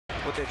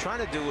what they're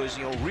trying to do is,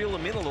 reel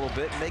him in a little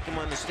bit and make him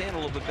understand a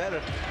little bit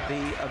better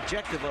the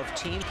objective of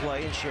team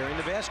play and sharing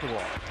the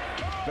basketball.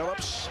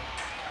 Phillips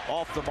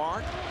off the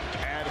mark,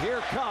 and here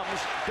comes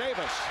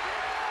Davis.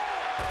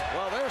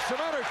 Well, there's some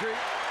energy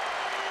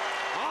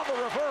on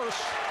the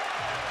reverse.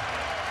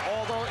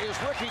 Although, is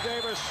Ricky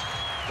Davis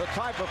the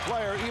type of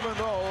player, even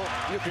though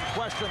you can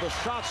question the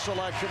shot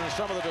selection and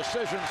some of the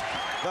decisions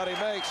that he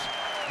makes,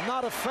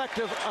 not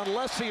effective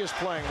unless he is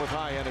playing with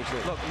high energy?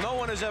 Look, no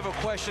one has ever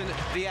questioned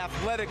the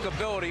athletic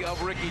ability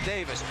of Ricky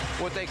Davis.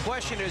 What they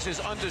question is his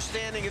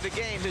understanding of the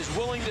game, his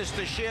willingness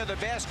to share the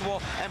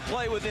basketball and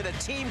play within a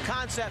team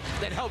concept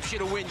that helps you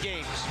to win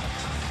games.